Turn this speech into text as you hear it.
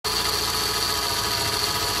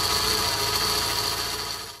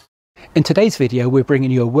In today's video, we're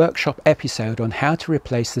bringing you a workshop episode on how to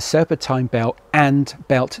replace the Serpentine belt and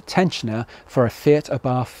belt tensioner for a Fiat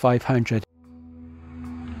Abarth 500.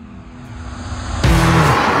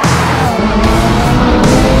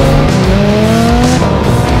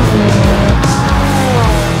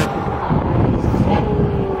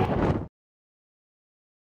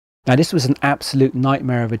 Now this was an absolute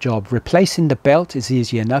nightmare of a job. Replacing the belt is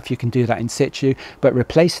easy enough, you can do that in situ, but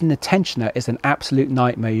replacing the tensioner is an absolute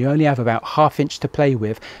nightmare. You only have about ½ inch to play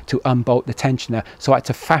with to unbolt the tensioner, so I had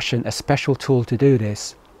to fashion a special tool to do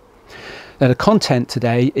this. Now the content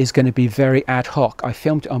today is going to be very ad hoc. I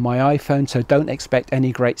filmed it on my iPhone, so don't expect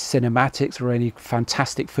any great cinematics or any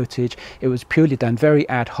fantastic footage. It was purely done very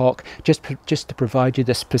ad hoc, just to provide you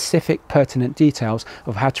the specific pertinent details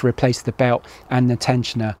of how to replace the belt and the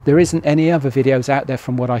tensioner. There isn't any other videos out there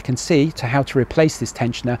from what I can see to how to replace this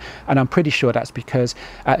tensioner, and I'm pretty sure that's because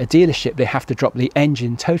at a dealership they have to drop the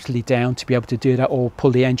engine totally down to be able to do that, or pull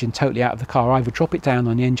the engine totally out of the car, either drop it down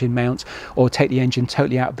on the engine mount or take the engine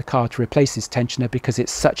totally out of the car to replace this tensioner, because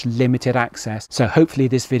it's such limited access. So hopefully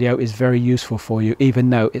this video is very useful for you, even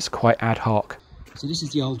though it's quite ad hoc. So this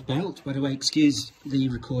is the old belt. By the way, excuse the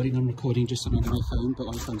recording, I'm recording just on my phone, but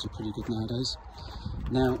iPhones are pretty good nowadays.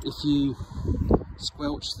 Now if you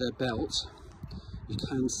squelch the belt, you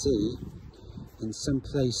can see in some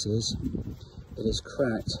places it is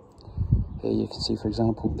cracked. Here you can see, for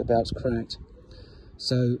example, the belt's cracked.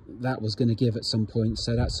 So that was going to give at some point,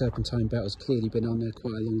 so that Serpentine belt has clearly been on there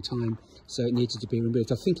quite a long time, so it needed to be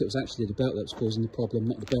removed. I think it was actually the belt that was causing the problem,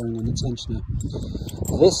 not the bearing on the tensioner.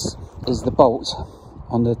 This is the bolt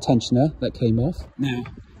on the tensioner that came off. Now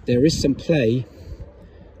there is some play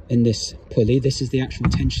in this pulley. This is the actual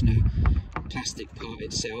tensioner plastic part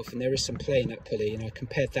itself, and there is some play in that pulley, and I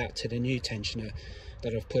compared that to the new tensioner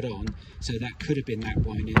that I've put on, so that could have been that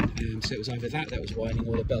winding. So it was either that was winding,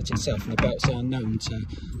 or the belt itself, and the belts are known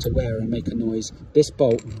to wear and make a noise. This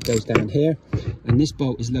bolt goes down here, and this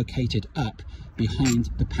bolt is located up behind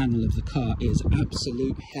the panel of the car. It is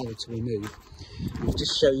absolute hell to remove. I'll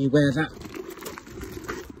just show you where that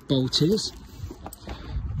bolt is.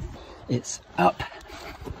 It's up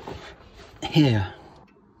here.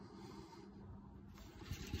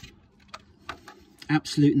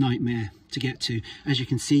 Absolute nightmare to get to. As you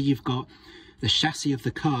can see, you've got the chassis of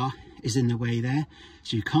the car is in the way there,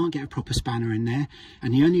 so you can't get a proper spanner in there,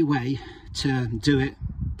 and the only way to do it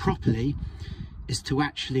properly is to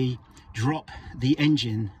actually drop the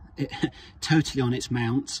engine totally on its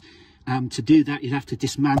mounts. To do that, you'd have to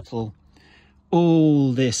dismantle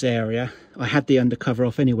all this area. I had the undercover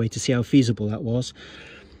off anyway to see how feasible that was.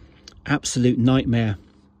 Absolute nightmare.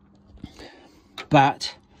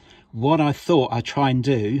 But what I thought I'd try and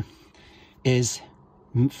do is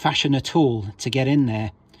fashion a tool to get in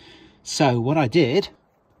there. So what I did,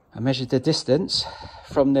 I measured the distance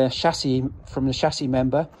from the chassis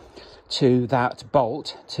member to that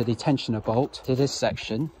bolt, to the tensioner bolt, to this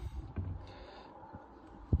section,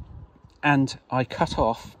 and I cut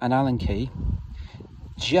off an Allen key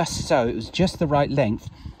just so it was just the right length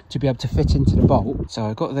to be able to fit into the bolt. So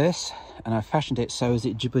I got this and I fashioned it so as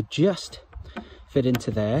it would just fit into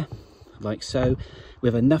there, like so,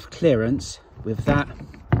 with enough clearance, with that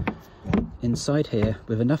inside here,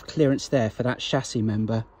 with enough clearance there for that chassis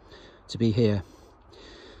member to be here,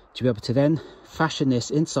 to be able to then fashion this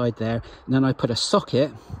inside there. And then I put a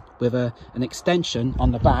socket with an extension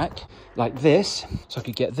on the back like this, so I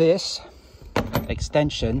could get this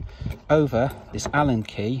extension over this Allen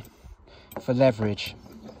key for leverage.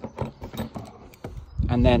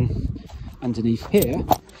 And then underneath here,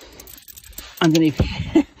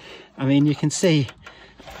 I mean, you can see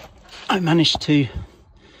I managed to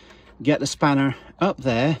get the spanner up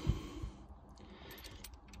there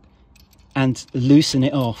and loosen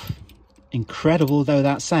it off. Incredible though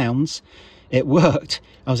that sounds, it worked.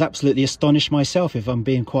 I was absolutely astonished myself, if I'm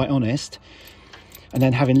being quite honest. And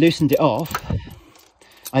then, having loosened it off,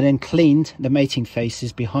 I then cleaned the mating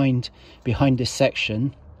faces behind this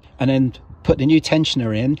section, and then put the new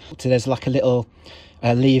tensioner in. So there's like a little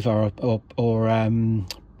lever or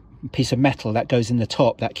piece of metal that goes in the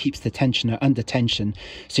top that keeps the tensioner under tension,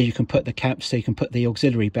 so you can put the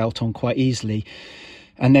auxiliary belt on quite easily.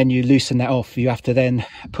 And then you loosen that off. You have to then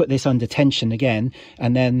put this under tension again,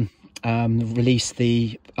 and then release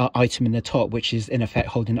the item in the top, which is in effect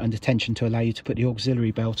holding it under tension to allow you to put the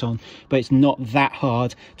auxiliary belt on. But it's not that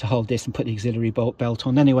hard to hold this and put the auxiliary belt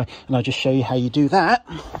on anyway. And I'll just show you how you do that,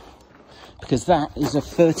 because that is a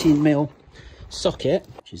 13mm socket,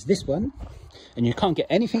 which is this one, and you can't get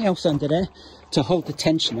anything else under there to hold the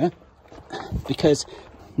tensioner, because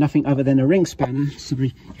nothing other than a ring spanner.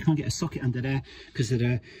 Sorry, you can't get a socket under there because of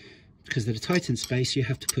the because of the tightened space, you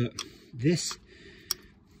have to put this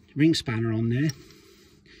ring spanner on there,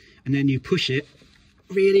 and then you push it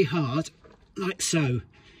really hard, like so.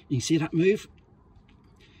 You can see that move,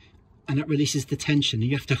 and that releases the tension.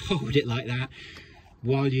 You have to hold it like that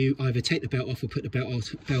while you either take the belt off or put the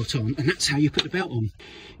belt on, and that's how you put the belt on.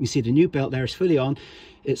 You can see the new belt there is fully on.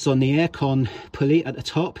 It's on the aircon pulley at the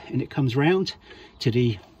top, and it comes round to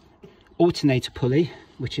the alternator pulley,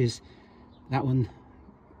 which is that one.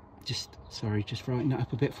 Just writing that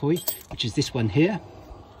up a bit for you, which is this one here.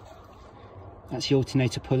 That's the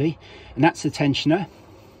alternator pulley, and that's the tensioner,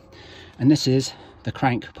 and this is the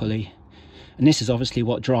crank pulley, and this is obviously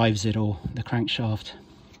what drives it all, the crankshaft.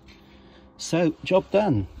 So, job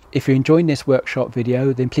done. If you're enjoying this workshop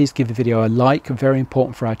video, then please give the video a like, very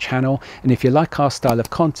important for our channel, and if you like our style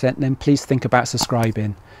of content, then please think about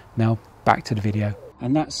subscribing. Now back to the video.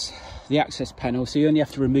 And that's the access panel. So you only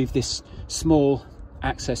have to remove this small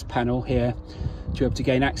access panel here to be able to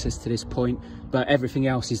gain access to this point, but everything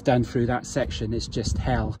else is done through that section. It's just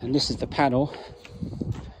hell. And this is the panel,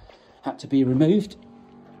 had to be removed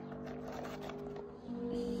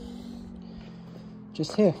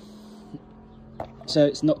just here. So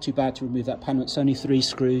it's not too bad to remove that panel. It's only 3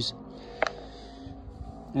 screws,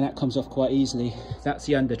 and that comes off quite easily. That's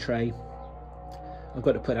the under tray. I've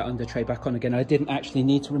got to put that under tray back on again. I didn't actually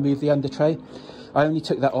need to remove the under tray. I only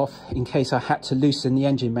took that off in case I had to loosen the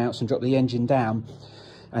engine mounts and drop the engine down,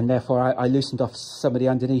 and therefore I loosened off some of the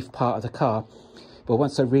underneath part of the car. But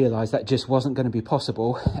once I realised that just wasn't going to be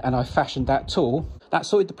possible, and I fashioned that tool, that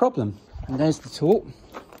sorted the problem. And there's the tool,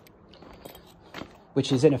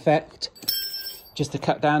 which is in effect just a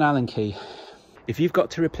cut down Allen key. If you've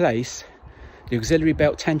got to replace the auxiliary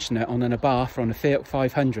belt tensioner on an Abarth or on a Fiat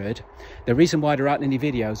 500, the reason why there aren't any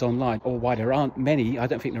videos online, or why there aren't many, I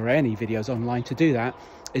don't think there are any videos online to do that,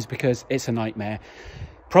 is because it's a nightmare.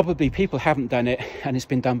 Probably people haven't done it, and it's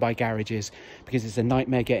been done by garages, because it's a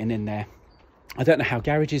nightmare getting in there. I don't know how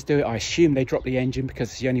garages do it. I assume they drop the engine because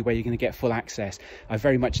it's the only way you're going to get full access. I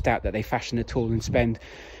very much doubt that they fashion a tool and spend,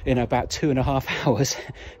 you know, about 2.5 hours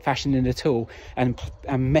fashioning the tool and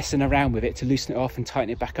messing around with it to loosen it off and tighten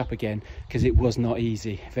it back up again, because it was not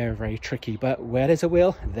easy. Very, very tricky. But where there's a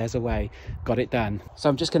will, there's a way. Got it done. So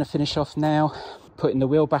I'm just going to finish off now, putting the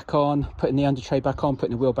wheel back on, putting the under tray back on,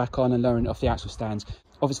 putting the wheel back on, and lowering it off the axle stands.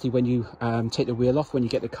 Obviously, when you take the wheel off, when you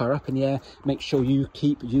get the car up in the air, make sure you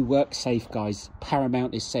work safe, guys.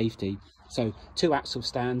 Paramount is safety. So 2 axle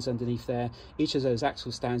stands underneath there. Each of those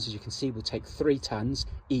axle stands, as you can see, will take 3 tons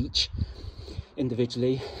each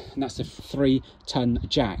individually, and that's a 3-ton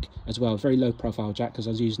jack as well. Very low profile jack, because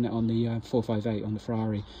I was using it on the 458 on the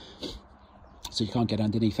Ferrari. So you can't get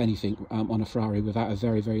underneath anything on a Ferrari without a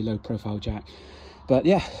very, very low profile jack. But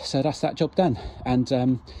yeah, so that's that job done.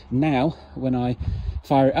 And now when I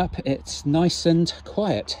fire it up, it's nice and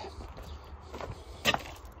quiet.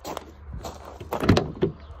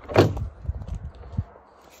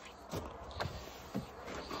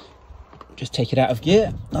 Just take it out of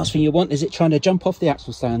gear. Last thing you want is it trying to jump off the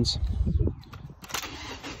axle stands.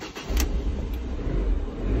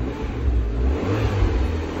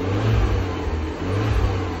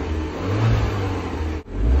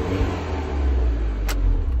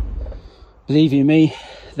 Believe you me,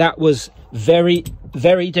 that was very,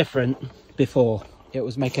 very different before. It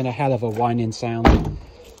was making a hell of a whining sound.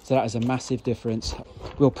 So that is a massive difference.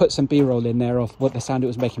 We'll put some B-roll in there of what the sound it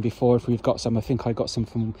was making before, if we've got some. I think I got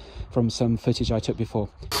some from some footage I took before.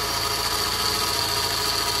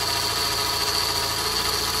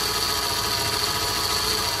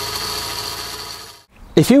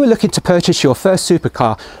 If you were looking to purchase your first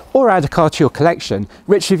supercar or add a car to your collection,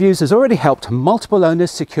 Rich Reviews has already helped multiple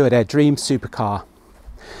owners secure their dream supercar.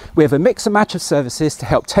 We have a mix and match of services to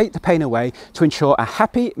help take the pain away, to ensure a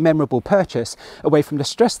happy, memorable purchase away from the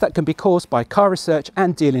stress that can be caused by car research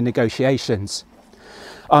and dealing negotiations.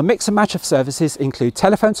 Our mix and match of services include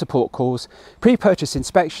telephone support calls, pre-purchase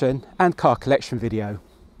inspection and car collection video.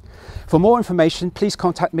 For more information, please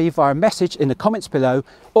contact me via a message in the comments below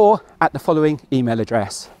or at the following email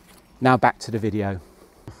address. Now back to the video.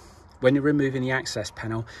 When you're removing the access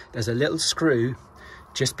panel, there's a little screw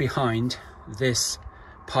just behind this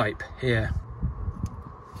pipe here.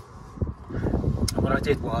 And what I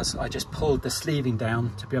did was I just pulled the sleeving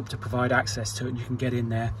down to be able to provide access to it, and you can get in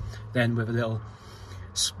there then with a little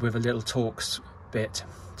Torx bit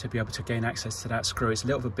to be able to gain access to that screw. It's a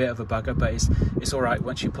little bit of a bugger, but it's all right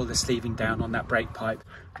once you pull the sleeving down on that brake pipe.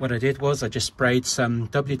 What I did was I just sprayed some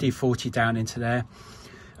WD-40 down into there,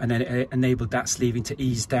 and then it enabled that sleeving to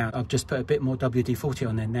ease down. I've just put a bit more WD-40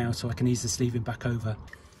 on there now so I can ease the sleeving back over.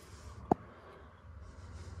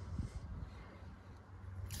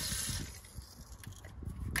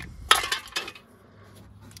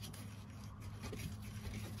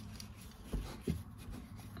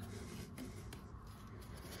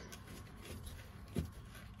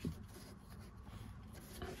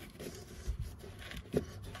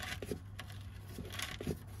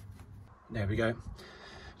 we go.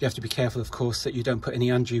 You have to be careful, of course, that you don't put any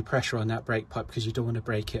undue pressure on that brake pipe, because you don't want to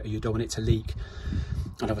break it, or you don't want it to leak.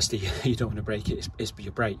 And obviously you don't want to break it, it's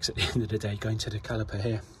your brakes at the end of the day going to the caliper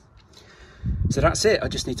here. So that's it. I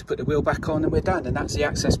just need to put the wheel back on and we're done, and that's the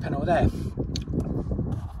access panel there.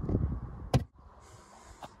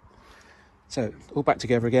 So all back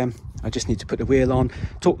together again. I just need to put the wheel on,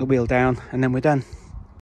 torque the wheel down, and then we're done.